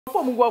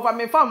for mu go fa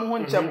me fa mu ho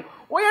nchem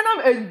oye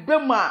na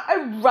ebem a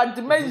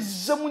awrade ma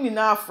jemu ni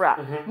na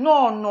afra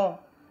no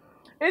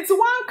it's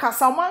one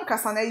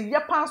kasa na ye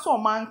pan so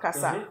man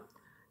kasa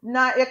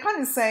na e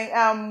kan say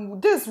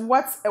this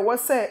what e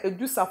was say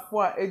Adu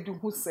Sarfoaa edu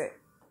hu say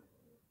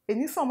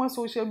any some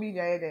social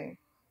media e den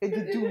e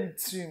do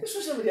trim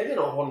social media dey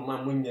no ho no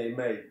man munya e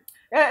mai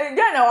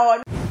again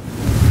na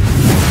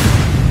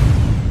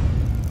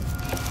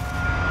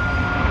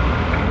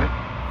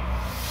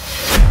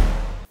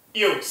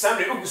yo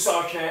Sunday uguso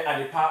ahwe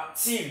Adepa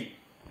TV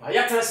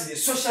ya tell the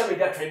social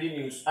media trending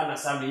news ana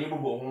Sunday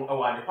yebubo ho e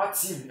wa Adepa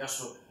TV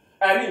eso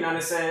ani na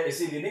ne say e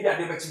say the nigga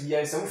Adepa TV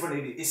ya nsam for na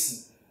dey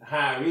esi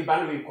ha we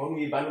ban we ko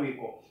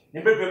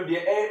ne bebem de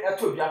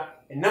eto bia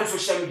enam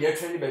social media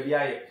trending ba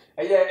bia ye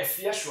eye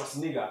Afia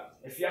Schwarzenegger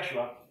Afia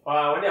Schwarzenegger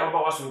wani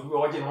aba waso bi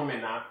o je no me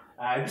na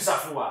Adu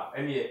Sarfoaa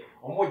ene ye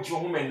omo je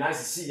ho me na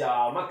sisi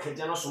ya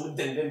makaja no so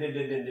den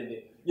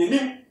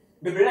yenim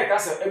bebre ka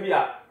say e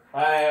bia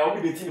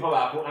obi de tin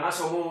baba ko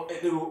anaso mo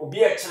obi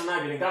e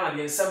chana na Ghana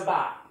de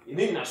nsamba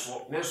eni na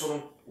so nenso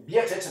no obi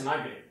e chana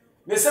na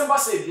ne nsamba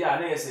se bia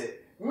na yese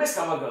Miss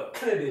Kamaga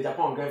Canada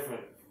Japan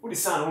girlfriend who the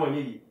son won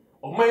yi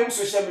o my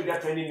social media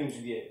trending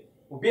news there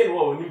obi no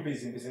wa onim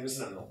business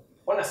no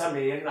ona sa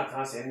me yen na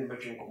trans yen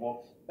between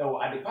komo e wo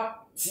Adepa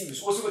TV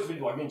so go to be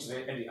do adventure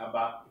e dey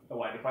aba e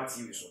wo Adepa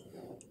TV so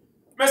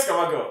Miss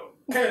Kamaga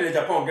Canada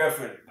Japan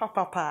girlfriend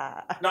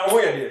papa na wo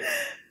ye dey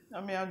I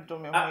mean, I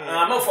don't know.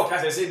 I'm not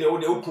forecast. Say they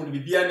open the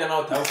beer and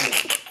out.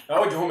 I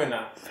want you home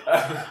now.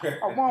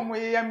 Mom,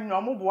 we am no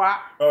more.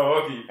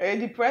 Oh, okay. A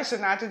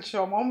depression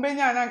attitude. Mom,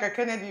 Benya and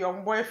Kennedy, your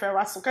boyfriend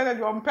was so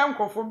Kennedy on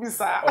Pemco for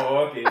Bisa.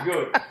 Oh, okay,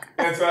 good.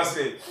 That's what I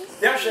say.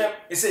 Yeah, chef.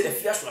 He said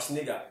Afia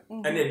Schwarzenegger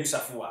and Adu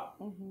Sarfoaa.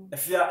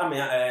 Afia, I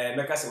mean,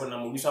 make us when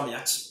I'm with some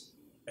yacht.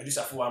 Adu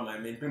Sarfoaa, my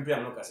main pimp,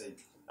 I'm not going to say.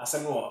 I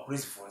said, no,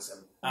 praise for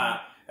some.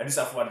 Adu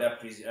Sarfoaa, that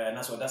praise, and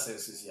that's what that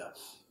says here.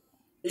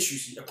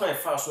 Issues a quite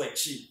far so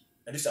cheap.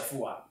 Adu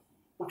Sarfoaa.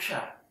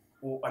 Ocha,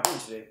 o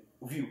adonche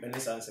view and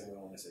this answer we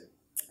want to say.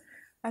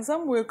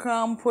 Asam we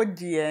come put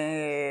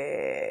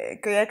the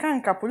kaya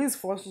kan ka police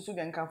force so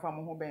den kan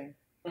fam ho ben.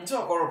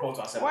 Until a report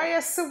asem. Why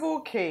a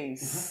civil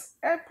case?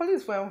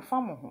 Police for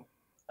fam ho.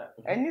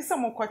 Any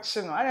some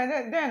question no.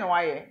 Then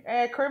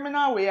why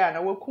criminal way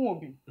na we kun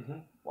obi.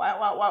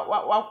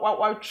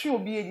 Why true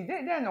obi edi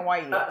then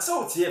why.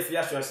 So tie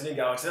Afia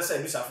Schwarzenegger o say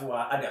Adu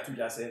Sarfoaa ade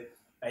atuja say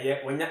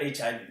wanya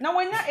HIV. Na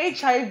wanya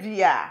HIV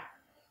a.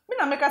 Me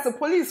na make us a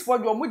police for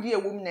your mudi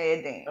ewum na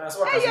yeden.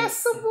 Yes,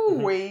 civil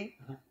way.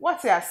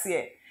 What I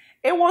say?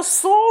 It was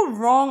so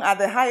wrong at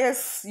the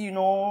highest,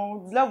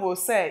 level.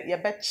 Say you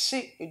bet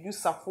shit Adu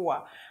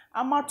Sarfoaa.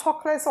 I'm a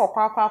talkless or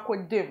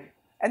kwa dim,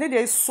 and it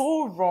is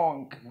so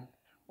wrong.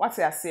 What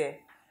I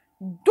say?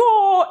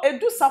 Though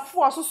Adu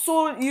Sarfoaa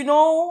so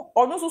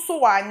or no so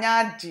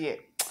wanya die.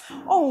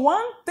 Oh,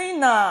 one thing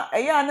na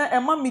ayana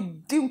ema mi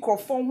dim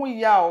krofon hu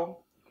yaw.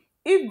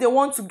 If they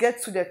want to get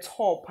to the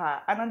top,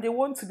 and they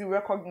want to be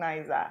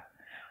recognized,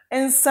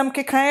 and some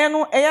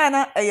kekayano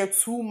ayana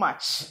too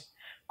much,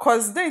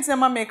 cause they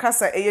never make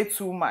us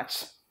too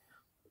much.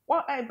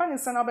 Well, I ban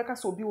is an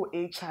because will be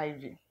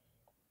HIV.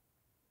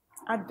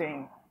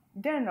 And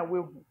then I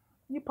will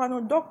you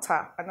no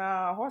doctor and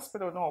a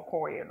hospital no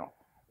call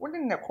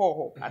wouldn't the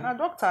call and a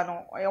doctor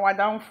no I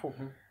downfall.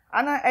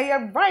 And I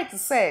am right to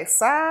say,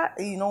 sir,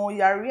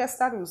 your real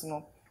status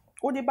no.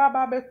 Odi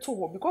baba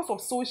beto because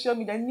of social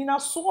media nina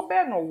so be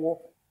no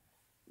wo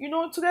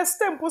to the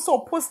extent so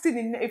posting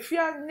in if you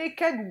are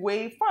naked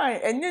way fine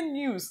and then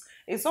news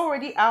is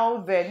already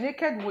out there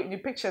naked way the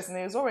pictures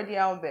is already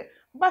out there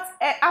but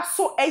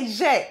aso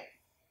eje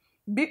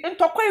bi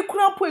ntokwa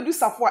ikura po Adu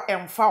Sarfoaa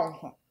emfa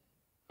ho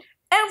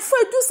emfa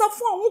Adu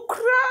Sarfoaa wo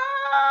kra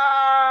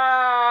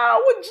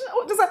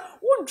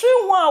wo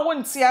dream one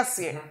won ti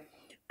ase and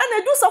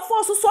Adu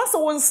Sarfoaa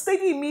so on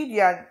steady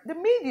media the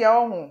media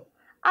ho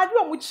Adu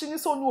amuchini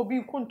so no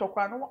obi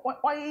kuntokwa no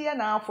why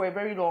na for a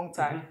very long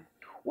time.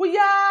 We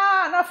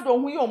ya na for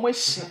hu ye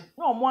omohyi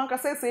na omo anka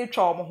say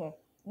twa omo ho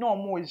na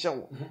omo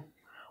ojewo.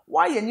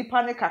 Why ye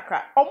nipa ne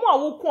kakra omo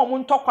awoku omo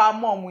ntokwa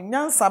ama omo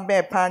nyansa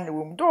be pa ne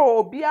wom do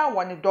obi a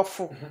wone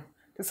dofo.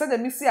 They say the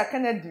missy a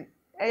Kennedy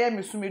eye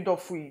misumi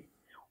dofo yi.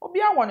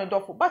 Obi a wone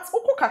dofo but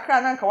uko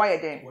kakra na nka why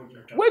den.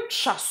 We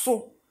twa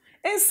so.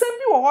 Ensem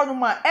bi wo ho no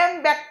ma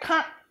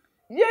embeka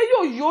ye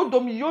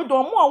yodom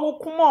mo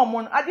awokuma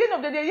omo at the end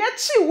of the day ye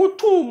chi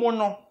wutu mo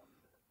no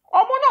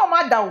omo na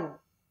omada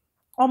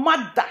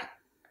omada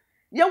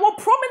ye wo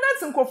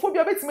prominent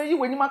nkofobia betime yi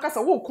wani makasa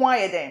wo kun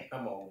ayeden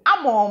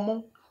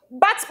amomo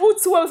but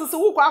utu we so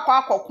wo kwa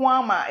akokon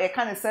ama ye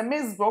kan se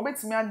mesbro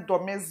betime ado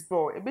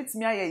mesbro e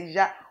betime aye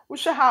ya wo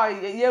hwe ha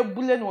ye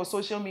bule no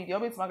social media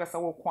betime akasa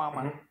wo kun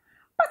ama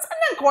but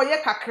ananka wo ye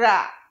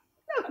kakra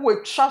na ko we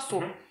twa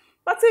so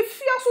but if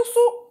you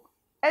so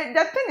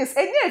the thing is,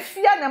 any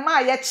fear na ma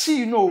ya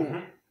chi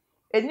no.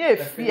 Any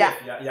fear.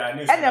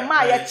 And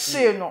ma ya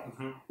chi no.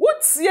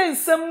 What's ye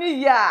nsem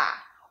ni ya?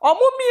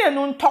 Omo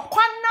mienu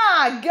ntokwa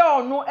na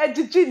girl no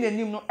ejiji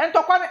nenim no.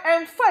 Entokwa no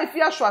emfa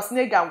Afia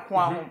Schwarzenegger nko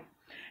aho.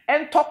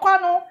 Entokwa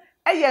no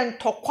eye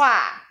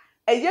ntokwa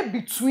eye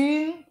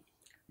between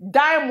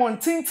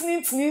diamond tin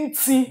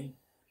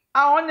a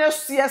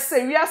honest yes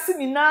we are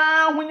seeing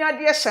na hunya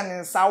de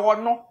hyenensa wo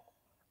no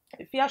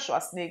Afia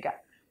Schwarzenegger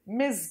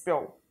Miss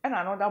Bell and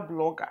another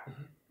blogger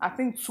I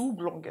think 2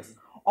 bloggers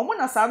omo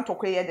na sa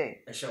ntokwe ye den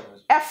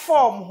e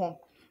form ho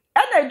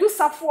and Adu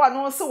Sarfoaa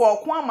no se wo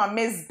ko ama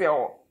Miss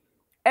Bell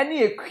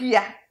ene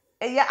ekua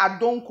eye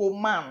adonko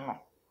man no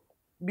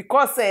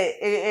because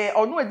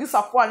onu Adu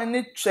Sarfoaa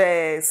ne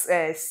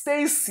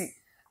Stacy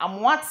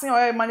Amwati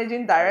or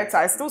managing director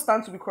I still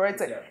stand to be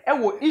corrected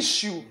wo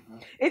issue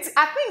it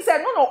I think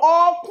say no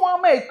all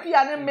kwama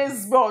ekua ne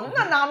Miss Bell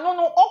na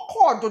no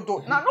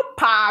okododo na no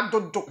pa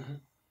dodo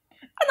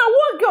and a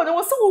one girl there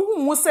was so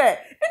who say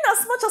in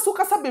as much as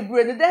ukasa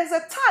bebre there's a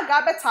tag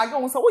I bet tag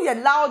on say oh you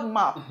loud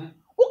mouth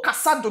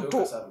ukasa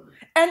dodo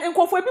and in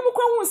kwofo ebi mu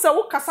kwa hu say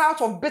ukasa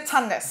out of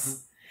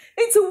bitterness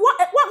it's what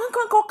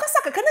kan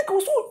kasa kaka na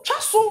so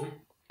twa so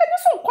and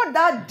so kwa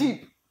that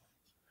deep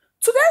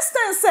to the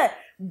extent say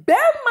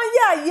Bema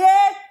ye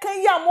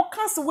can ya mo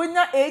cancer when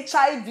ya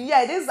HIV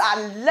it is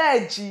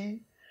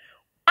allergy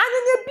and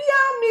in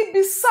bia me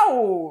be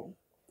so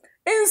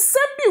in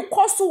sebi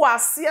koso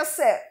asie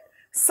se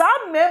sa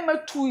mema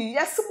tu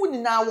yesimu ni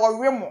na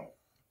woremo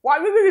wa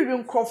wiwi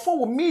nkrofo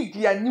wo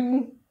media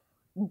nimu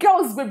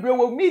girls bebre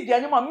wo media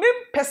nimu mem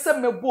pese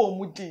mebo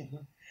omudi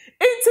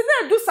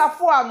internet Adu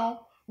Sarfoaa no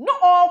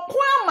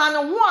okwa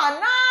no ho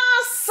ana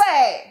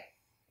se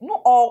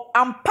no or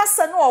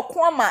ampasa no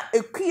okwama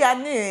ekua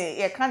ne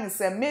ye kan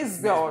say Miss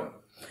Bell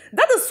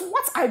that is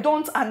what I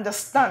don't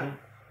understand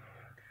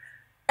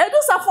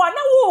Adu Sarfoaa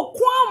na wo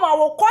kwama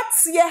wo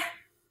kotie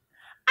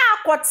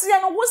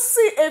akotie no wo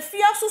si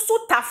Afia susu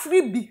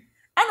tafri bi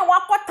ene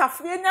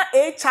wakotafri na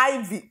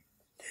HIV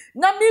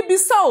na me bi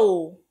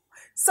so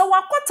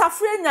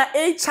wakotafri na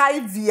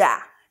HIV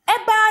a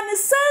eba ni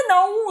say na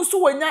hu so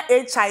wonya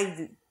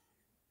HIV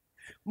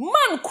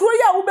man kuro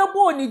ya wo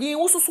bebo ni din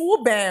wo susu wo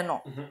ben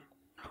no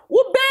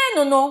wo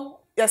ben no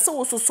yes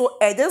wo susu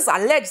there's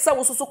alleged say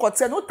wo susu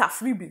kotie no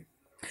tafri bi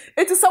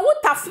it is a wo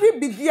tafri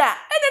bi dia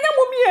ene na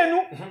mo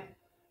mienu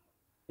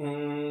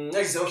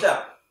next okay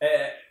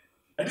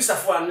Adu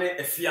Sarfoaa ne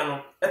Afia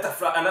no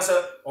etafra anase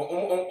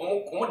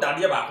omo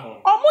dade ba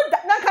ko omo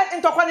na kan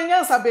ntokwa ne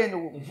nyansa ben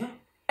no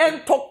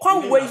entokwa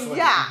we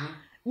ya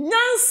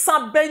nyansa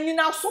ben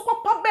na so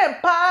papa ben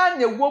pa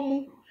na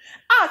womu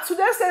to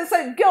the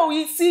sense girl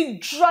you see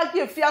drag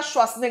Afia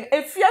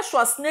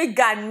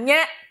Schwarzenegger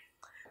nye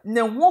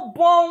ne wo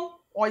bon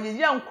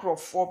oyeye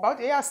nkrofo about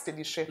e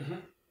astedi hwe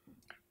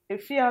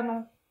Afia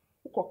no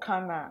ukoka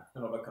na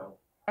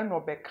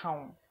no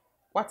beka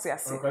what you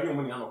say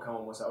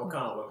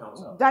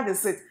that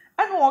is it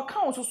and o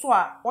kan so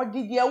a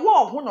odidi e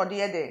wo ho no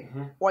de de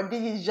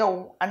odidi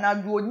jew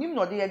anadu onim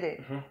no de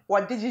de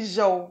odidi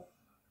jew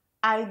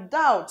I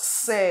doubt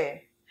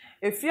say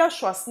Afia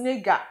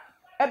Schwarzenegger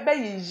ebe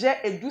ye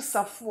Adu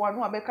Sarfoaa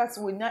no abeka se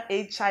wonya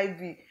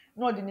HIV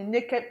no de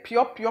naked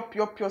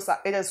pure sir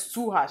it is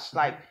too harsh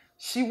like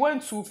she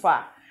went too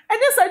far and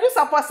this Adu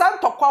Sarfoaa san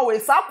tokwa we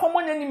sa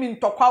common enemy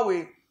tokwa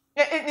we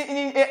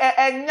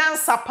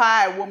nyansa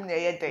pa woman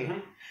ye dey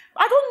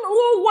I don't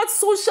know what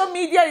social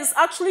media is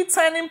actually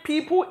turning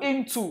people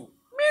into.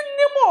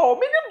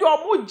 Minim do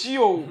omoji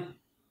o.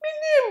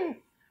 Minim.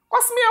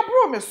 Cause me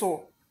abro me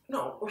so.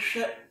 No, o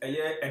hwe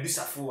Adu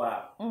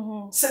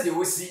Sarfoaa. Said they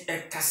will see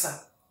a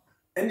kasa.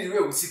 Any way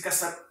we see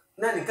kasa.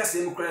 Na ni kasa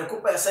emu kran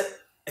ko pa say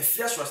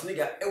Afia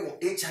Schwarzenegger e wo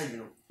HIV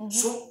no.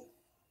 So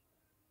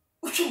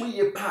o hwe we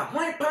ye pa.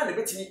 Why pa na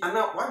betimi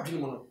ana wadwini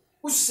mo no.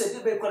 O say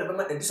dey be kwa be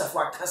ma Adu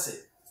Sarfoaa kasa.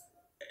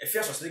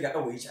 Afia Schwarzenegger e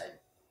wo HIV.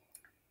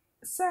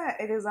 Sir,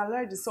 it is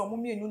allergic. So,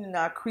 mummy and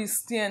na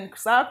Christian,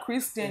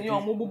 Christian, you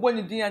mubo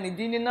ni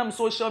din nam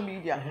social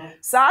media.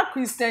 Sa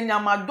Christian,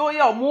 yamado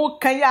ya mo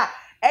kaya.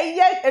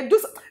 Adu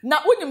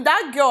na unim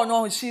that girl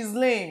no, she's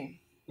lame.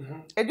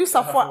 Adu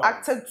Sarfoaa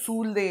acted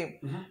too lame.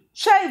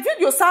 Share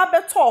video sa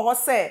beto ho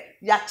say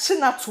ya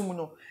china tum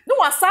no. No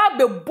wasa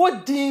be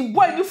body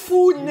boy the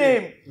full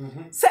name.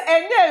 Say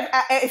enye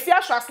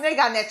Afia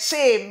Schwarzenegger na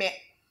che me.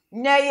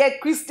 Nya ye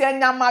Christian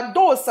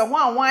yamado se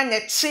wan na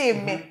che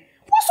me.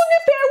 So ni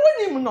pe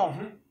wonim no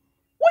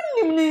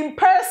wonim ni in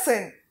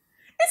person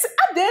it's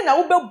ade na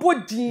wo be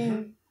body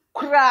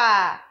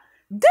kra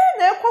den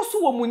na ekoso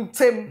wo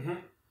muntem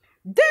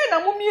den na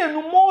mo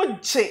mienu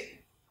moje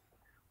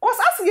cause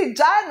as ye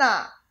jana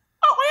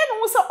oye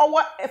no say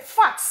owo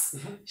facts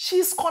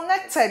she's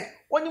connected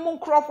wonim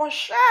nkrofo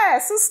share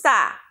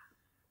sister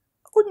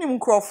wonim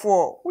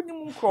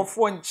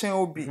nkrofo nchen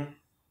obi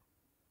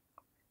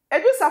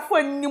Adu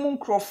Sarfoaa nim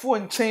nkrofo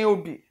nchen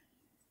obi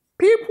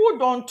people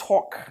don't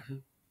talk.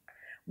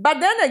 But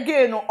then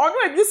again,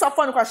 Adu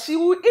Sarfoaa, she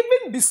will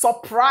even be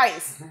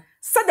surprised.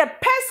 So the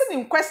person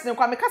in question,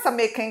 because I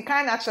make kind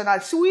national,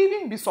 she will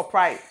even be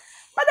surprised.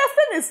 But the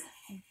thing is,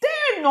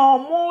 they no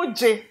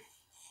moje.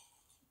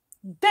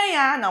 They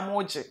are na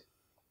moje.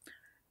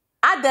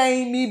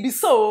 Adan mi be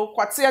so,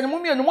 kwati anu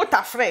mi anu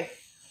motafre.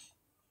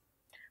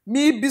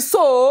 Mi be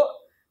so,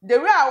 the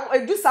way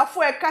Adu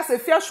Sarfoaa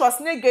Afia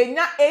Schwarzenegger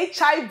nya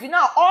HIV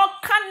now all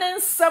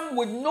canon some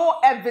with no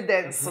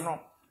evidence no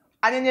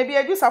and in be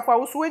Adu Sarfoaa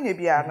wo so nya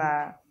bia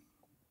na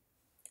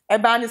e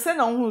ba ne se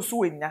na hu so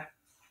nya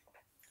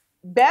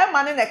be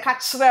ma ne ka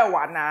kire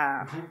wa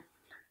na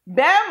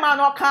be ma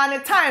no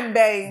kan time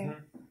ben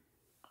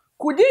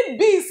could it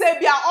be say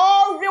bia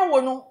all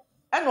real no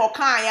e no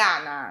kan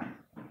ya na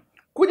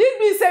could it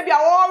be say bia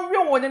all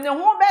real no ne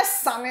ho be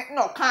sane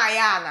no kan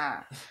ya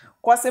na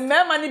cause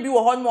mema ni bi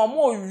wo ho no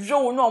mo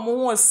jo no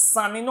mo ho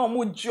sane no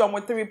mo ji o mo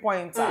 3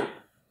 points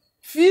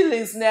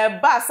feelings na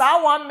ba sa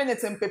 1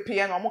 minute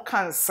mpepie no mo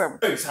kansem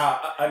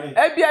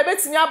e bia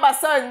betini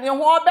abasa ni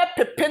ho be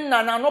pepe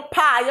na no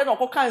pa ye no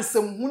ko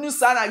kansem hunu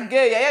sa na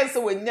gay ye se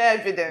we nya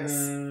evidence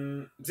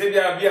ze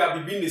bia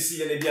bibi ne si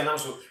ye na bia na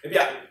so e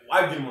bia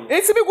wadwi mo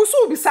enti bi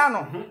gusu bi sa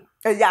no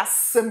e ya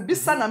sem bi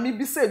sa na mi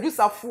bi se Adu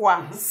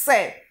Sarfoaa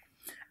se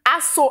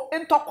aso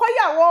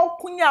ntokoya wo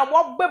kunya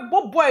wo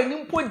bebo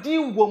animpo di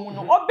wo mu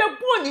no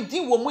obebo ni di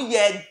wo mu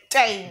ye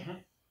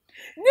den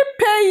ni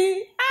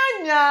pei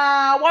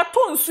anya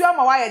wato nsu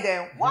ama wa ye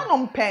den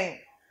wonom pen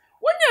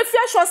wonya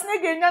Afia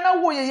Schwarzenegger nya na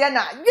wo ye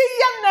na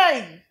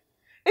nai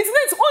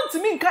it's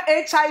ontimi nka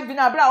HIV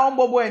na bra won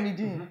bobo ani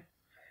di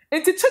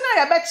enti chena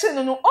ya be che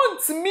no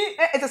ontimi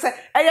say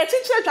eye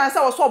chinchire twan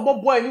say wo so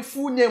bobo ani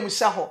full name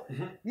hye ho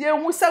ye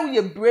hu say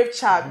we brave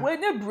child we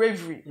ne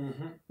bravery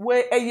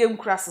we eye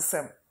nkura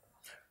sesem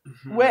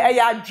where I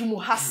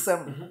adwumu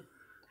hasem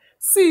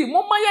see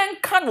mama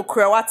yenka no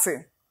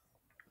kwewate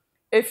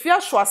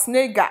Afia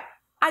Schwarzenegger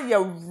aye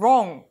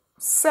wrong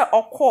say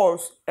of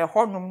course e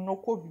honum no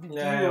ko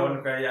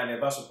video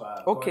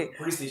okay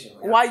police station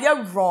why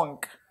you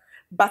wrong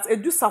but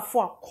Adu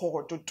Sarfoaa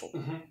called to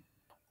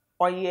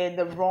or yeah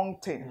the wrong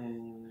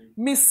thing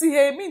me see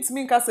he means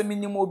me nka say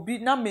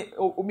minimobi na me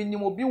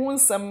minimobi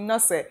hunsem na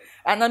say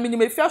ana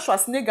minimo Afia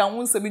Schwarzenegger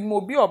hunsem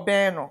minimobi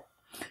oben no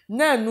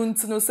na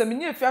nunti no se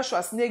me Afia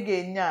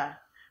Schwarzenegger nya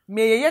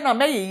me yeye na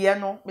me yeye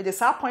no me the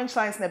sa point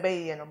lines na be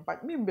yeye no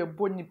but me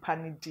mbebo nipa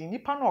ni di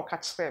nipa na o ka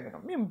kire me no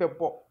me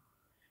mbebo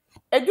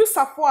Adu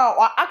Sarfoaa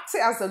or act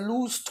as a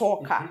loose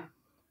talker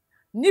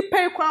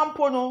nipa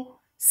kwampo no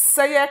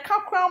se ye ka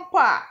kwampo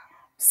a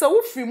se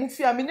wo firi mu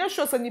fia me ne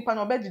sure se nipa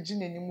na obedigi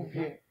nanim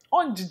wie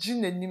on digi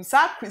nanim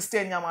sa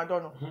Christian nyamado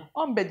no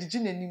on bedigi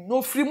nanim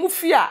no firi mu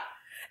fia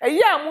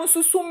eye amu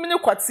susu mene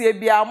kwatie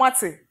bia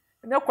amate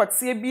ne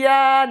kwatie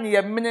bia ne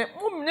ye mene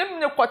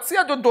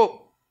kwatie dodo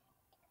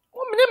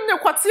mene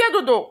kwatie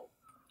dodo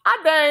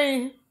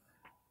adan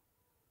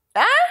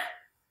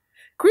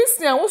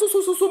Christian wo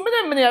susu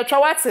mene atwa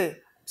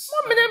wate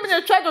mene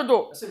atwa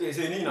dodo se be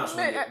se ni na so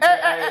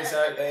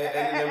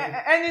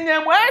eni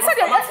nemu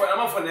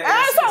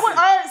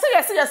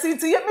say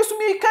ti ye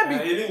mesumi ka bi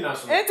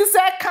enti se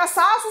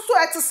kasa susu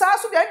etisa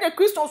so de ne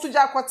Christian so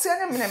ja kwatie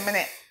ne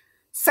mene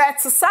set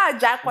sa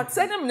ja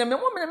kwatie ne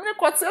mene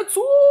kwatie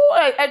too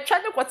atwa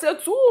ne kwatie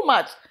too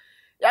much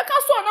ya ka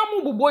so na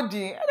mu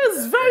bubodi it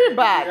is very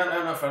bad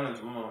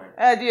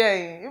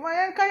dear you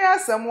my enka ya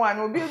someone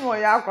obi no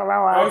ya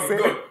akwara wa say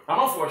I'm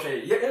off for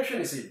shay ye hwe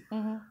ne say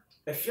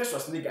Afia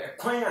Schwarzenegger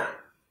kwan a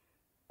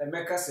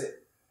emeka say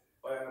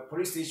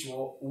police station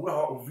wo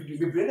ha video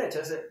bebre na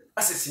che say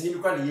asesi ni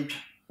bi kwa na yetwa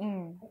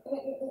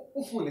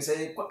ufu ne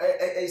say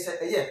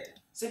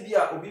say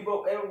bia obi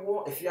bo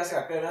wo Afia say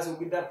akara na say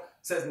obi da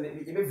says ne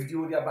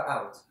video dey about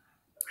out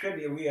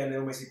the way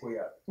and Mexico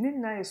ya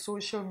nina is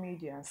social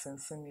media and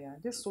sensinia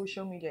this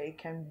social media it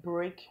can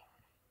break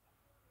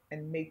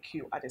and make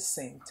you at the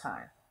same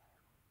time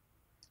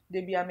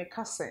they be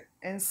amekase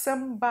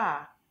ensem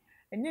ba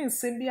enye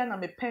ensem bia na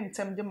me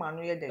pentem de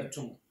manu ye den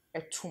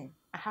etum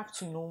I have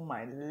to know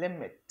my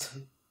limit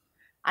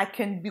I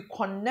can be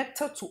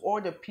connected to all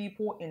the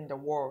people in the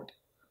world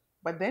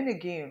but then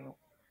again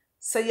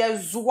say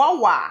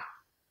yezuwa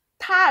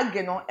tag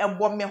no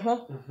ebo me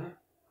ho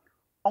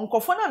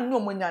onkofo na no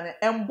omonya ne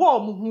embo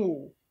omu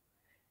hu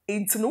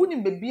enti no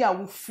unim bebi a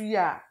wo free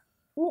a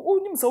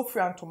unim so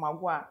free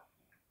antomago a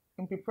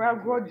mpipra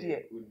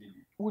grodie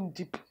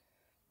undip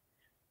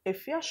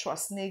Afia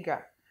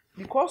Schwarzenegger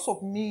because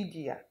of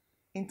media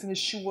enti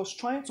she was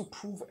trying to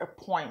prove a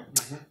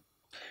point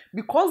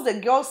because the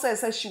girl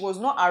says she was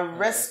not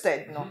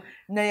arrested no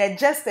na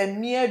just a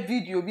mere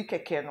video bi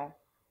keke no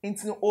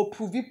enti no o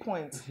prove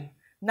point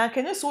na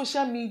kenye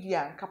social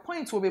media ka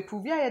point wo be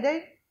prove ya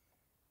dey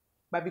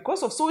but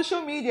because of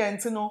social media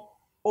and no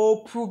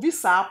or prove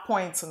this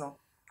point no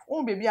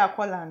on baby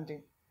akwa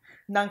landing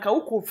nanka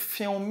uko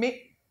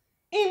filme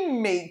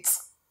inmate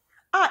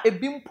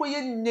ebimpo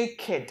ye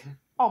naked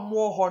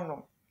omo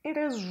hono it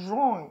is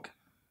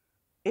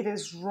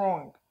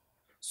wrong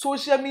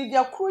social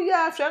media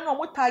kuya afia no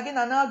omo tag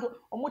na nado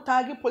omo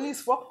tag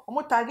police for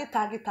omo tag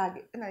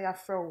na ya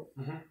frɛ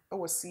it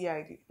was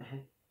CID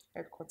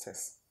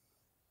headquarters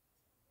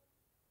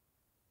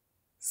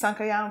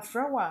sanka ya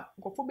mfrewa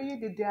nkofo be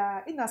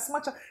yededa ina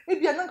smacha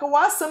ebia nanka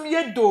wasam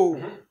yedo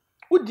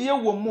udi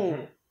ewo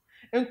mo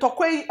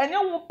ntokwai enye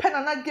wo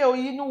pena na girl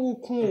yi no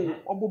wuku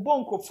obobo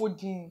nkofo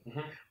din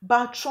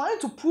but trying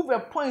to prove a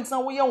point na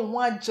wo ye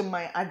wo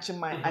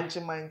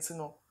agiman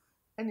ntino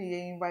and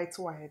he invite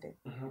to ahead.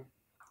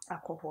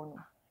 Alcohol.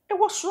 It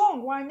was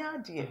wrong, why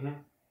not, dear?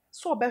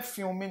 So be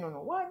filming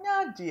no, why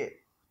not, dear?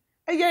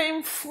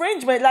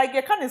 Infringement, like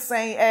you kind of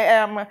saying,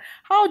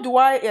 how do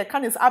I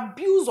kind of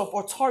abuse of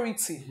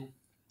authority,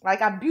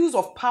 like abuse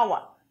of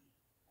power,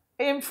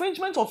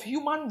 infringement of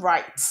human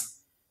rights.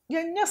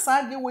 Yes,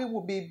 I the way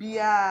will be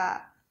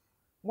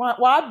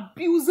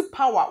abuse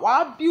power,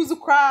 abuse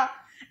crowd,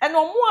 and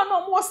no more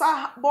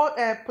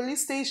about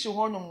police station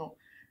no.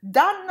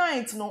 That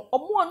night, no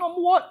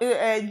more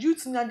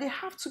youth they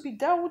have to be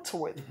dealt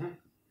with.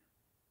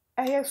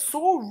 It's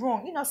so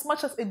wrong in as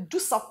much as a Adu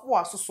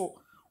Sarfoaa so.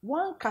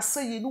 One can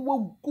say you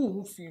know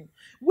go film.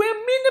 We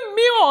mean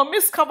me or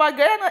Miss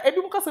Cavagana,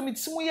 every because of me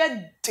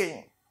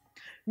ding.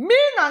 Me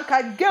and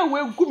can get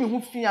away good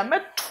me film. I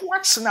met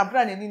twatch na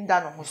brand in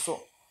down so.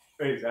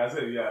 I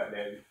said, yeah,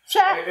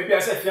 maybe I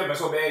said, yeah, but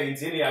so bad in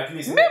Tilly at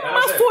least. Me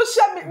must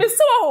social media,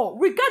 so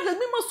regardless,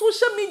 me must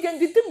social media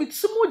and the thing with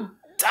some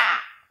da.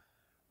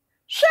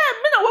 Share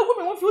me na work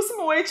with me feel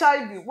some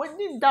HIV. When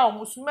in down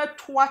was met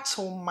twatch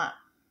on ma.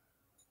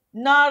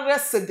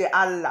 Arr3sted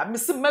Afia, me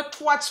se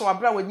meto ache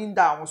wabra wani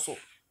nda ahwo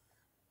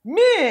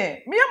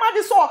me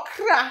amade so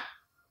okra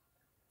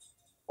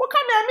wo ka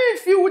me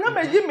fiu na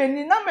me yi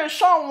meni na me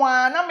hwa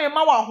wa na me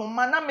ma wa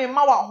homa na me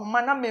ma wa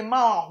homa na me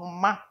ma wa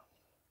homa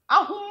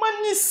ahoma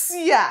ni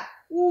sia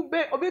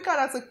ube obi ka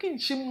na se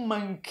kinchi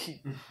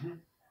manki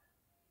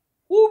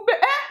ube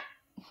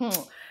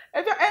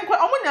If you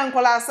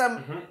enkola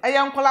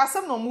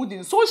asem no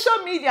mudin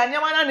social media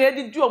nyama na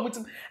edidi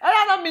omutim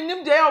era na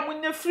minim de ya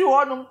omunye free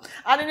honum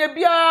ane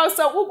bia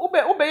se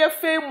ube ye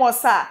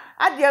famous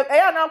ade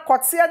ya na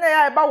kote na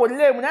ya ba wo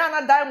lem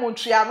na diamond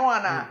tria no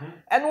ana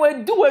eno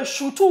edi we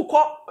shoot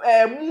ko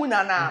moon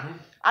ana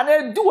ane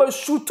edi we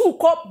shoot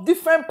ko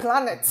different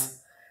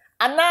planets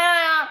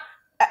ana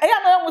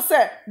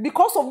say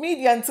because of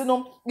media and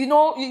you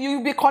know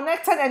you be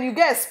connected and you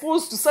get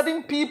exposed to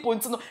certain people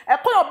and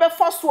ekon obe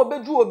first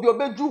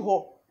obedu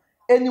ho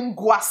enim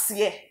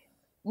guase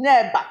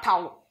na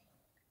batawo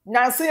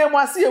nyanse emu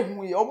ase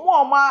ehuye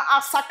omo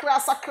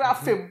asakra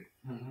fem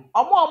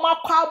omo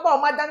kwa ba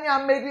omo dani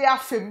ameri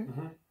afem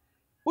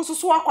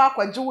ususu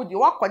akwaje wodi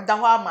wakoda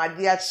ho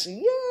amade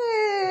achi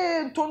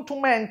ye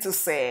tontoment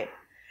se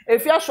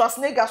Afia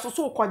Schwarzenegger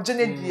so kwaje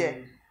ne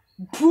de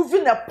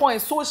proving a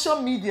point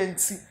social media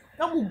nti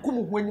na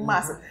mugumu hwani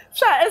mass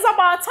sure it's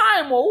about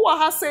time who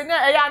ha say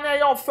na na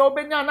your fe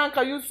obenya na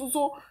nka you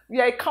so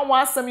you can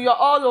wasem you're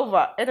all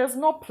over. It is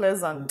not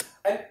pleasant.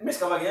 And Miss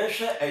Cavagana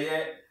share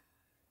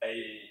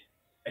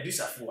Adu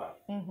Sarfoaa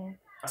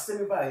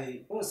asemi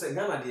bai won say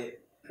Ghana de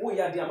wo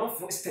ya de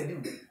amafo steady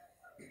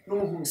no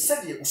hu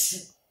said ye usu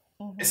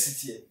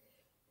esitie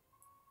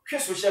hwe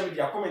social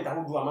media comment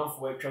ahodo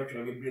amafo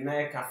atwatwa bebre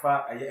na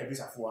kafa Adu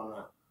Sarfoaa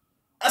no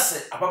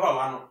ase ababa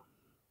wa no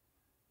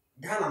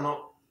Ghana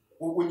no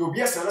when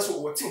obi asem na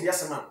so wote obi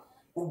asem a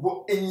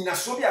ugo enyina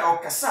so bia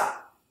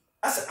okasa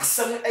ase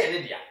asem ne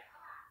dia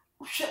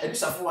hwe Adu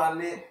Sarfoaa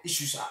ne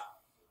issues a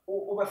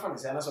over fan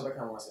say na so be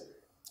kan wa say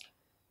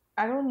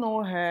I don't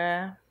know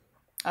her.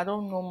 I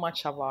don't know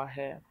much about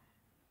her.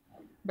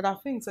 But I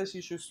think that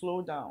she should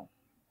slow down.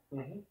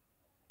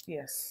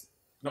 Yes.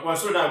 No,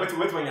 slow down.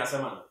 Wait when you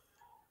say man.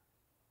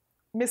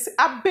 Miss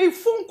Abe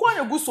phone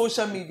kwa go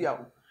social media.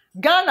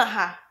 Ghana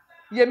ha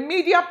your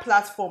media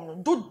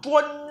platform do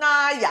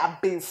na ya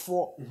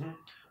before.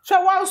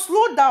 So one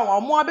slow down,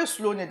 or more be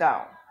slow it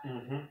down.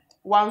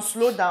 One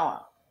slow down.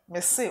 Me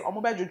say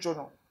omo be jojo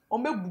no.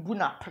 Omo bubu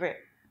na pre.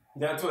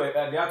 They are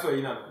to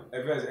you know.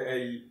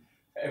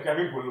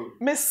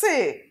 Me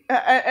say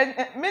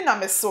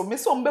me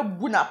so mbe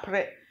bu na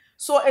pre.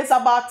 So it's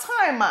about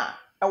time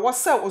I was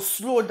say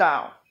slow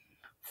down.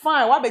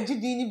 Fine, wa be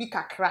gidi ni bi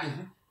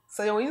kakra.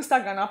 Say your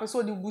Instagram na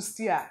person dey boost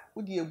ya,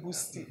 wo dey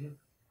boost.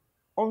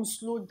 On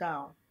slow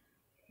down.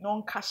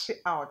 Non cash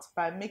it out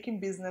by making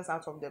business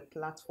out of the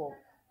platform.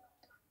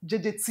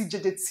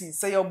 JDT.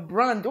 Say your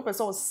brand, you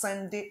person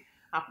send it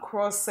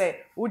across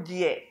say wo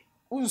dey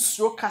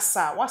usro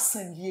kasa, wa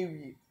send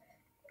ye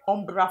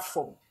Umbra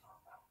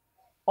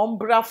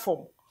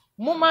form.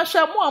 Mama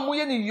sha mo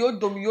amuye ni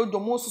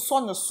yodom so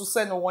no so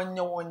se no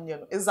wonye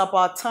no. It's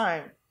about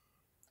time.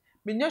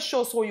 Me nya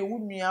sure so ye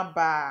wunua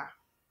ba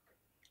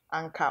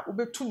anka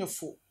ubetu ne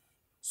fo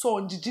so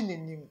onjiji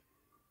nenim.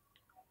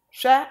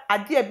 Hwa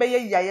ade e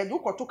beye yaye do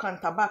koto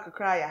kanta ba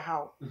kakra ya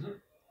haw.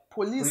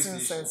 Police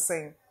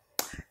insensing.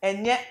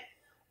 Enye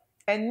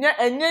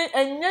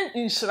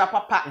inshira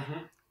papa.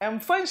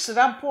 Emfa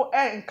inshira mpo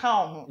nka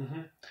ho.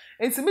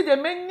 Enti me de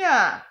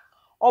menya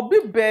obi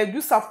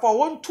Adu Sarfoaa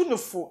won tu ne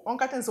fo on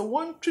ka ten se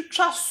won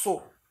twitwa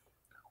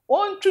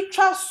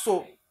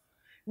so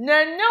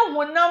nanya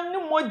honam ni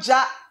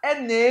moja na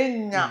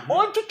enya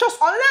on twitwa so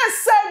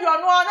unless say you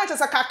no na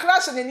chese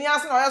kakra she ni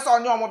ase na o so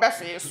oni o mo be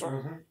fe so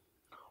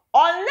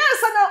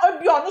unless na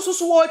obi onu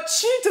so wo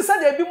chi te se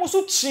na bi mu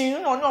so chi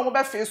na oni o mo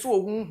be fe so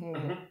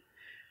ohunhun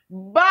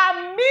ba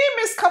mi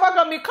Miss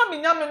Cavagana mi ka mi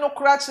nyame no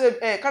kra che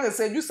ka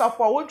se Adu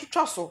Sarfoaa won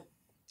twitwa so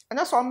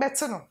ena so on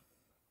bete no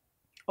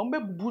on be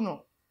bubu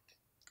no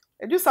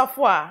Adu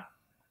Sarfoaa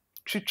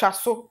twitwa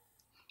so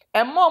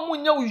ema omu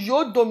nya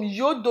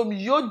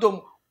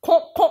yodom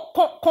kon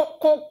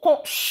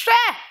hwe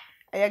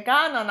eye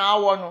Ghana na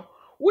awo no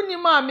wuni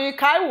ma me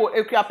kai wo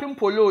ekuapim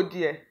polo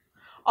die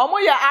omo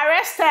ya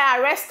arrested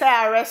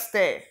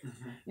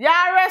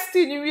ya arrest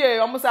ni wie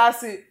omo sa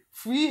say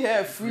free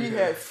hair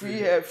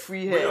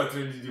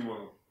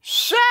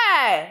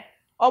share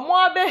omo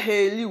abe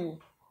heliu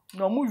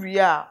no mu wie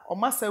a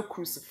omo sa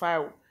crucify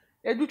wo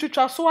edu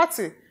twitwa so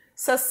ate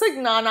se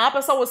signal na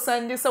apesa wo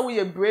send say we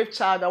a brave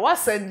child wa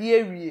send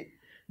ye wie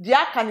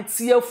dia kan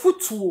tie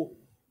futuo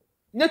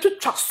na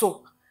twitwa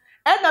so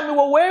na me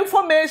wo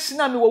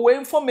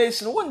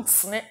information wo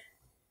ntene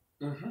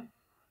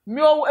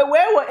me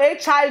wo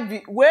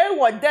HIV we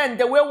wo den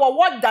the we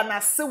wo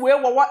danase we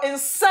wo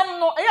ensem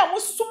no e ya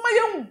musuma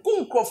ye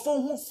ngu nkrofo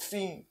hu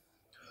fin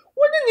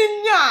woni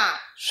ni nya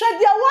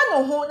hwede wa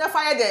no ho na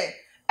fa ye den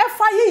e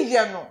fa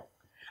ye no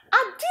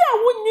ade a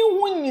woni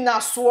hu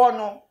nyina so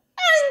no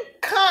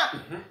enka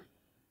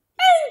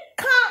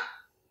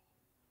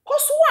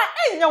koso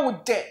wa enya wo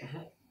de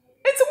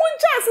it's one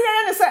chance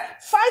here say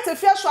fight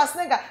Afia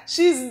Schwarzenegger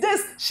she's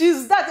this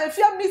she's that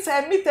Afia meet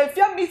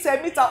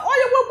her oh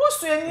you go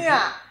busu ani a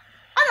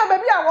ana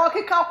baby a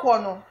walk ka ko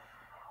no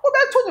wo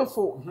beto ne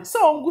fo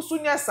say ongusu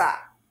nya sa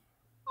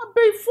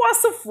abefo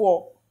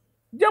asefo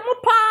de mo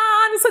pa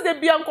ni say de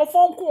bia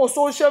nkofo nko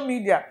social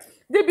media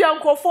de bia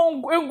nkofo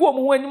engu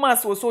omo anim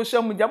as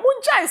social media mo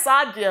nchai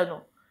sa de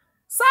no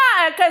sa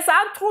ke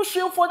sa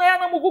trushin fo na ya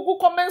na mo gugu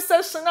comment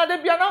section na de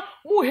bia na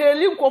mo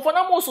heli nkofo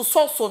na mo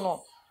so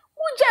no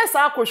just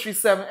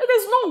it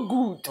is not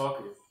good.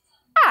 Okay.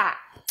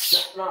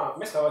 Now,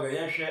 Mr. Waga,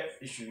 you share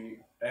issue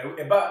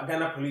about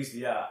Ghana police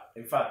here.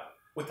 In fact,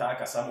 what I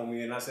can say,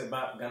 I say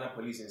about Ghana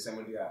police in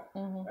some there.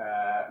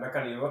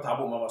 Mekani what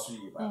about my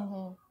wasu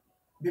ba.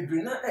 The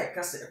brina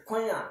can say a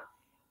kwanya.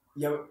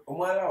 Ya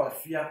omara wa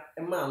fia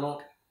e ma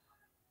no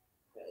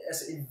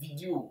as a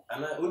video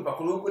and only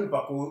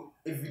bako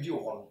a video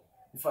on.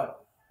 In fact,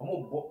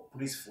 omo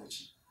police for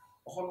chi.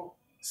 Oho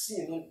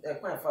see no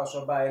quite fast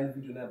so buy any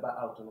video never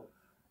out no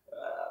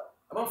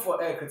I'm for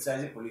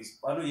criticizing police.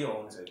 I know you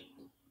want to say.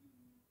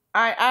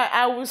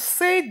 I will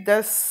say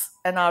this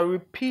and I'll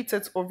repeat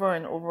it over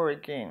and over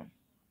again.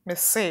 Me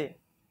say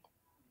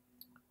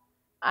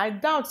I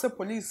doubt the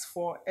police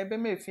for ebe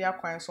me Afia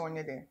kwan so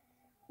onye den.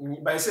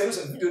 By saying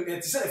so video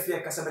it say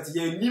Afia kasa but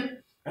ye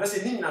nim and I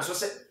say nim na so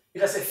say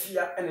it say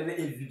Afia and a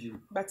video.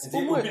 But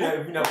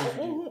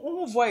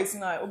who voice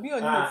na obi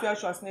oni Afia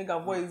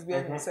Schwarzenegger voice be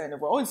any say no.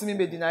 On timi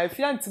be deny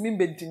Afia ntimi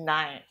be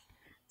deny.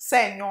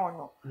 Say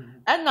no.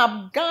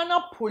 And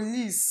Ghana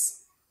police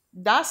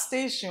that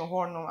station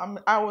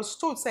I was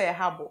told say a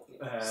habo.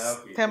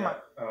 Okay. Tema.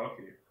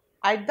 Okay.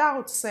 I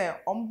doubt say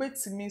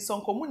ombetimi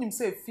so nkomunim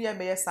say Afia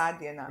be yes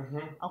ade na.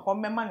 Anko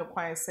mema no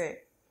kwan say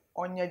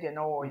onye de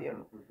na wo ye.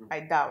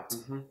 I doubt.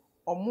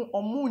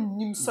 Omu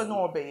nim so na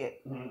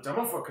obeye.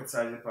 Jamo for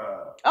kitsale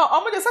pa.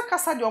 Omu de say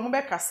kasa de omu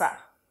be kasa.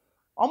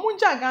 Omu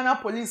nja Ghana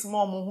police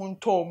ma omu hu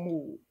nto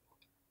mu.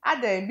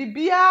 Ade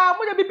bibia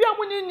mo de bibia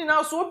mo ni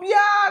nyina so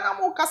bia na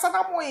mo kasa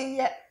na mo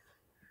ye.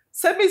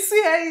 Se mi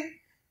si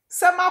hey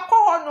se makọ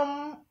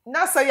honum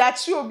na se ya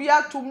chi obi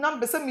atum na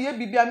mbe se me ye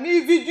bibia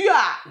mi video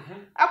a.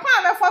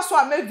 Akwa me fa so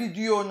a me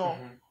video no.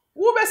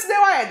 Wo be si de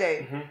wa ye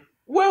de.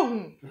 Wo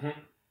hu.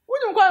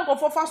 Woni ko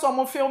nko fa so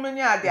mo film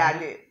ni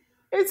ade.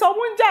 It's a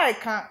wunja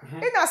eka.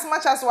 In as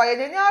much as why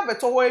they never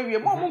beto ho ewie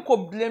mo ko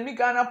blame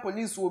Ghana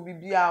police wo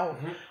bibia ho.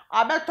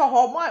 Abeto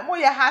ho mo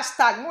ye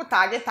hashtag mo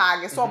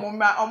tag so mo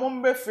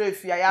mbe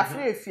frefia ya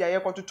frefia ye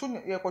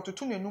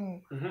kotutu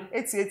nenum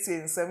eti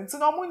nsem nti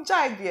no mo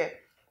nja ide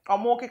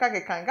omo keka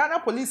Ghana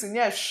police ni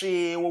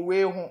ehwe wo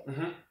we ho.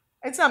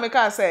 Enti na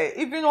make say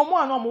even omo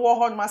an omo wo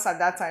ho mass at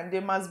that time they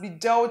must be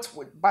dealt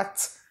with,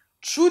 but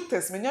truth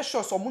is me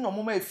sure so mo no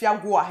mo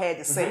Afia go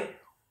ahead say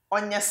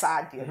onye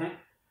saade.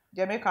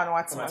 Jamaica no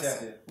what's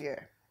yeah.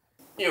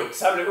 Yo,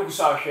 sabre ko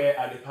so ahwe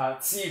Adepa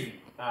TV.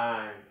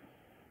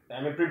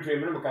 I'm a pretty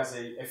because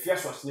Afia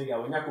Schwarzenegger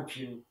wonya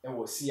kopim e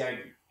wo CID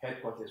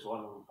headquarters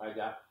one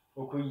aja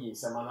okoyi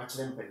samana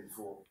chempen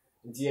before.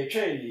 Nti e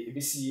twende e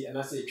bisi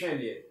na say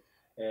twende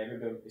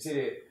me say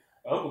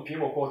the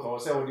okopim report or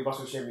say on the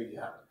social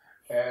media.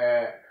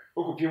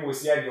 Okopim wo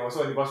CID or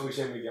so on the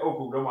social media.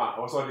 Okogroma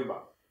or so the ba.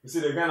 You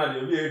see the Ghana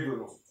dey be edu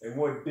no. E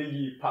mo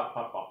dey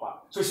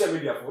pa. Social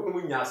media for no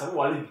nya asam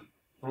wale.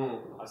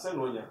 I said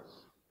no nya.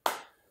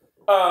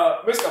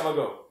 Mr.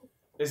 Mago,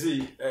 is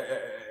he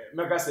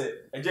Mega say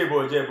a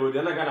jebo, the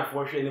Nagana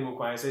for shame him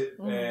quite say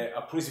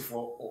a priest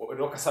for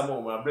the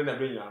Casamo, my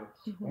brain,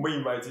 we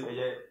invited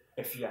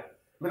a fear.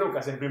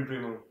 Menoka say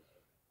brim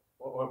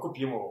or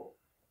copy more.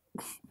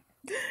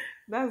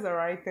 That's the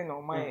right thing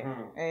on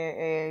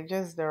my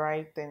just the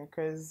right thing,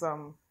 because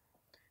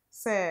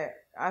say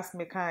as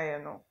me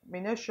kind no, me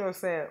not sure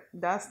say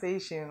that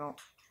station no.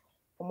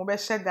 Omo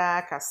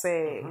sheda ka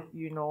say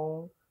you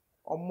know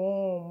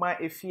omo ma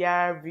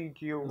Afia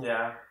video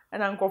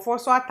and ankofo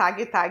so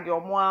tag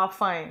omo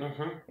fine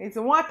it's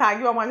one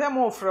tag omo say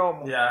mo frɛ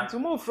omo it's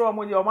mo frɛ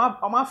omo de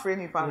omo frɛ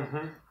ni pa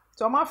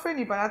So I'm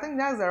afraid but I think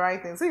that's the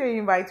right thing. So you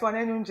invite one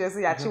and you just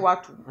say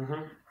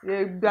achiwatu.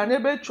 You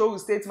never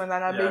chose statement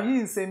and I be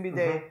in same be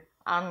there.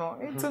 I know.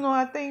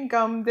 I think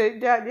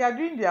they are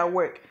doing their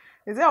work.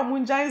 Is there a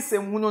munjain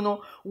same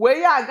no where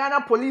ya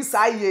Ghana police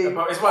aye.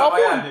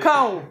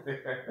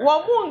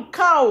 Omun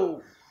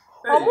cow.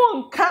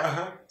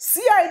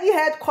 CID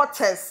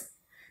headquarters.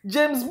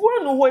 James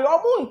Bourne way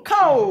omun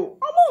cow.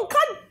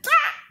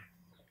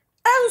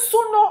 And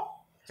so no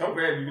ma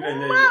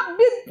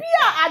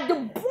bibia at the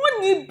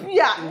boni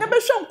bia never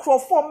show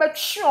crofo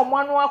metri omo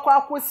anu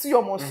akwasi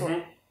omo so. So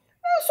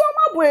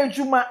my boy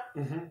Juma.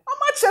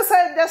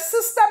 The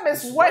system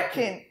is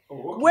working.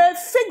 We'll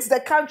fix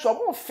the country. I'm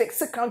gonna fix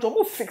the country. I'm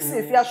gonna fix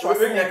it if you're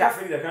Schwarzenegger.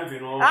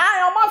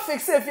 I'm gonna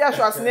fix it if you're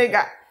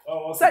Schwarzenegger.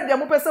 Said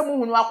the person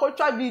who no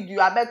akotwa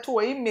video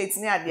abeto inmate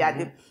ni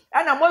ade.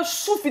 And I'm gonna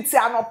shoot it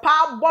and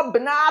pa Bob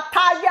na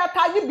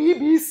tagi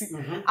BBC,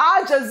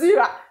 Al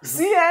Jazeera,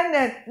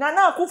 CNN,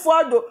 Nana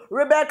Akufo-Addo,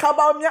 Rebecca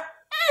Baumia.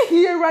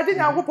 Here ready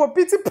now go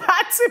pity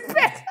party.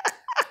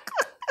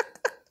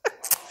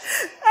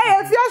 Hey,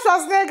 if you're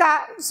Schwarzenegger,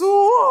 so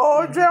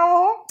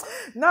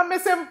now me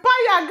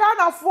empire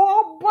Ghana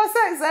for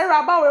bosses say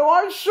about we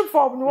one ship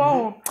from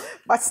no.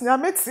 But now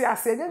me see I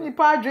say any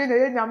part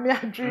dream me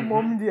dream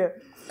mom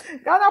there.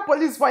 Ghana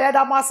police for ya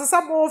that must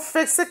more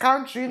fix the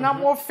country, na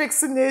more fix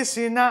the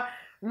nation, na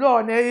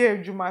law na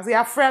ejuma. Say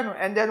your friend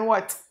and then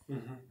what?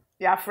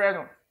 Your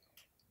friend.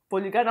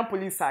 Ghana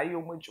police are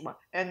you juma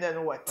and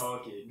then what?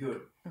 Okay,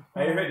 good.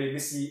 I heard the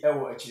BC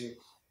actually.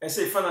 I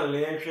say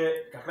finally,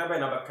 Kakraba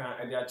na baka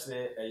edi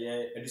achile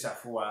Adu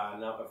Sarfoaa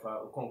na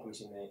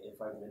conclusion in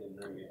 5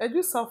 minutes.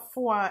 Adu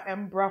Sarfoaa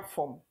embra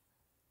form.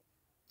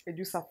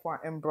 Adu Sarfoaa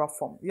embra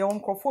form. Your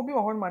uncophobia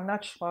or one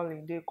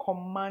naturally they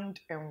command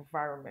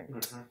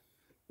environment.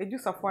 Adu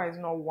Sarfoaa is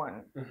not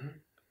one.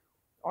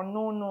 Or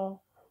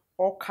no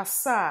or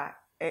kasa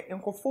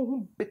uncofo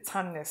who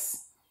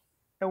bitterness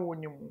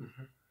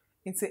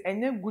it's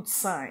a good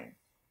sign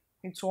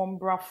into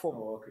umbra form.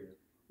 Okay.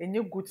 A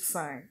good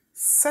sign.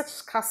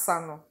 Such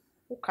kasa no,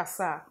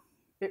 kasa,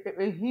 he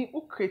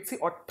create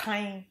or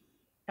time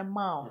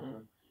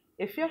amount.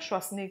 If you're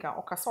Schwarzenegger,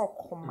 or kasa or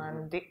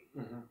command it,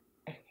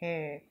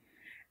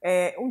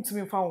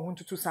 untimi fa wo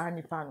huntutu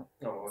sahani pano.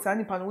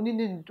 Sahani pano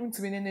unini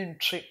untimi nene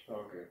ntre.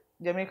 Okay.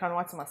 The American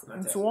what mas.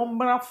 Into one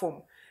bra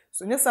form.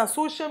 So nessa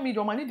social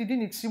media mani didi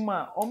ni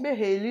chima, ombe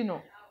heli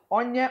no,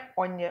 onye.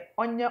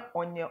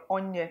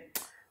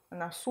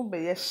 Na so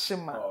be ye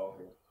shima.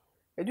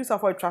 Adu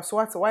Sarfoaa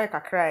traso why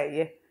kakra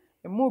ye.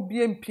 Emo bi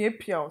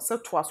empia se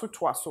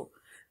toaso.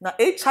 Na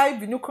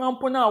HIV no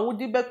krampo na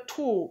wodi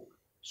beto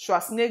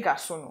Schwarzenegger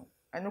so no.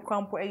 Eno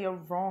krampo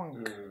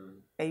wrong.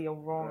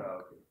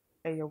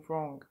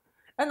 Wrong.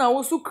 And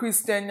also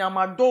Christian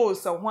Yamado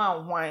se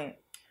hwan.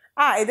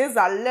 It is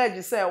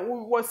alleged say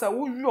wo say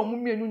wo wi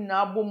omumienu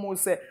na abomo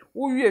say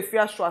wo wi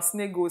Afia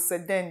Schwarzenegger say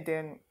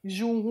den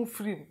ju hu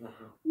free.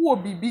 Wo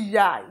bibi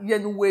ya ye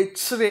no we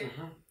chire.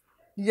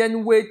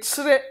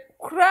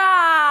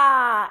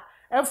 Kra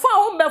and for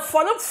home be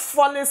follow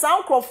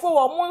sound crofo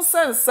or mon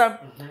sensem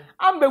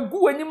am be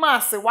gu anim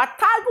ase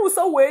watagu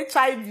so we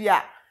HIV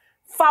a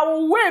fa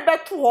we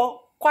beto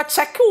ho kwa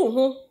check wo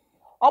ho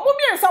omo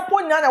mi ensa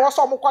po nya na wo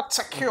so mo kwa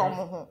check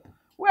omo ho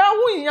we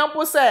hu yin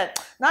po say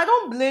na I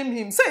don't blame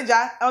him say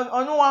ja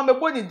onu wan be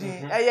boni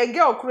din ye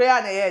girl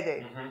kura na ye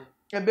de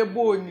e be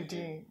boni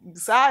din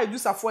sa Adu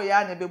Sarfoaa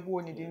ya na be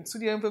boni din so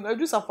the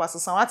Adu Sarfoaa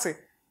asesan ate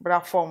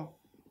bra form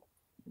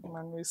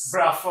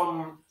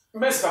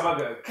Miss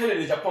Kabaga,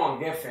 Kennedy Japan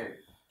girlfriend,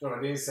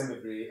 already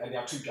celebrate at the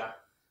Atuja,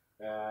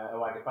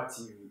 Adepa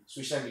TV,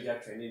 social media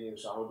training,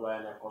 so how do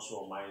I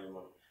also mine?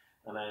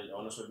 And I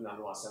honestly didn't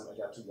know some at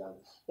Atuja.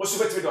 What's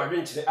the better to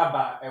arrange the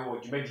Abba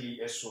or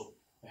Ghpage so,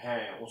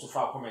 also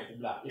far comment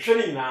black. If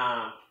any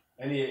now,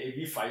 any a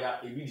be fire,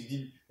 a be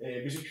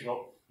visit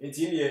crop, it's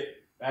in here,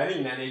 I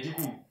think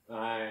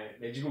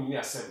a jigum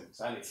near 7,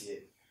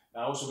 sanity.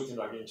 I also waiting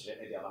to arrange the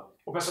Adepa.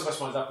 Person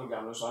responsible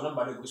program, so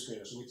nobody goes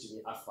screen, so which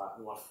me Alpha,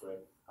 no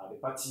friend.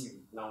 Adepa TV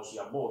now so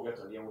your board get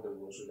on the end of the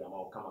road so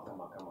come.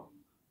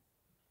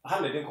 I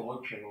had a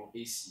common channel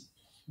AC.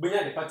 When you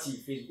Adepa TV,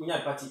 Facebook, when you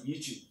Adepa TV,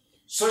 YouTube,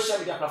 social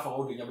media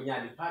platform, when you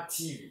Adepa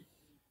TV.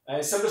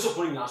 Some also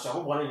putting now, so I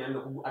hope one in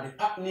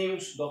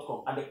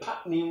adepanews.com,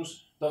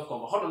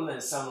 adepanews.com. Hold on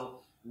and some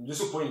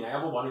just putting I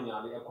have one in the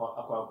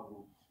aqua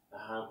group.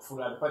 For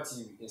Adepa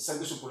TV, and some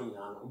also putting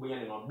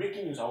now,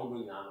 breaking news, I will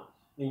do now.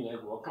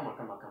 Come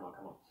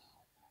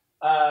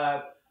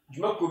on.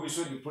 Juma ko bi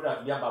so di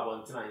product bi aba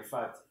bontina in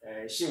fact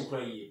she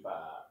nkura yi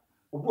ba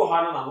obu ho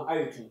ana na no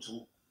ayi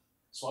tuntum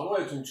so ono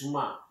ayi tuntum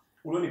a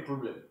wo no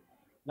problem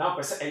now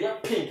person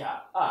pink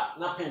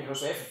na pink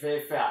so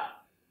fe a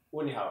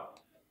woni how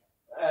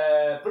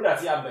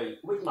product ya bai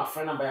with my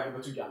friend number ya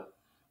be to jan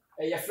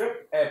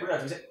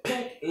product is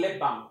pink lip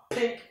balm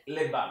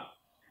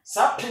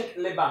sa pink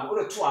lip balm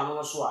wo to ano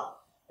no so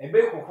a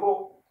be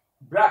kokoro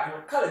black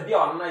na color bia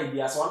ono na yi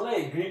bia so ono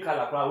na green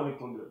color kra wo ni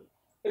problem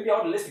e bia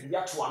wo list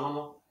bia to ano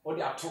no or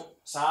the ato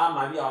sa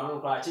Maria on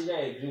kwa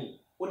cheja green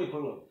only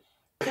problem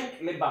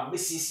pink lip balm be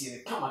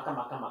sisi kama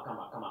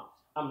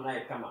amna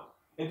e kama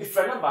e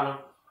different number no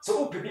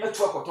so o pebi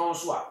atu akoton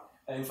so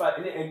a in fact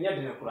enya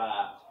de ne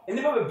kura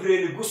eni ba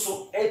bebre ne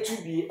guso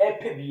etu bi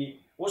epebie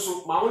wo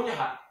so ma wonya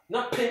ha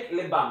na pink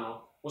lip balm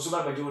no wo so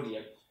ba baje odi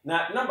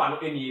na number no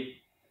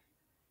eni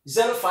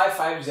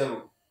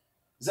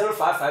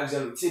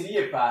 0550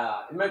 tiye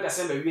pa emeka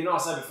sembe wi na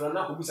osa be fro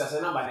na ko bisa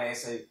se number na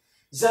ese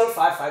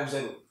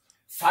 0550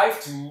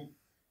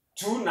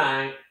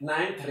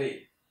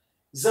 522993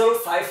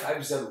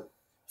 0550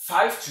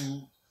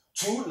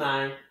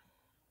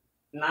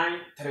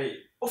 522993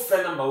 o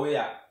friend number we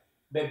ya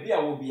baby a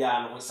wo bia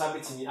no nsa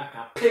betimi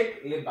aka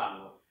pink lip balm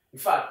no in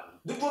fact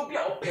the do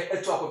bia o pe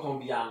etu akoton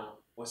bia no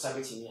nsa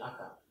betimi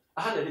aka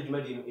aha na de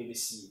dwumadi no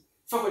ebesi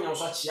fa ko nyawo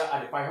so achia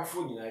Adepa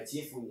hwefo nyina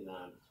tiefo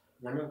nyina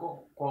nyame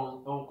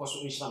nko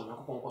so nhyiram na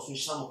nko so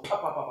nhyiram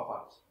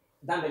papa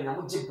dan da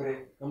nyamo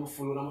gibre na mo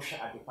follow na mo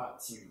hwe Adepa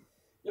TV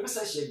ye be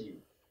sa hye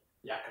bi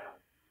yakra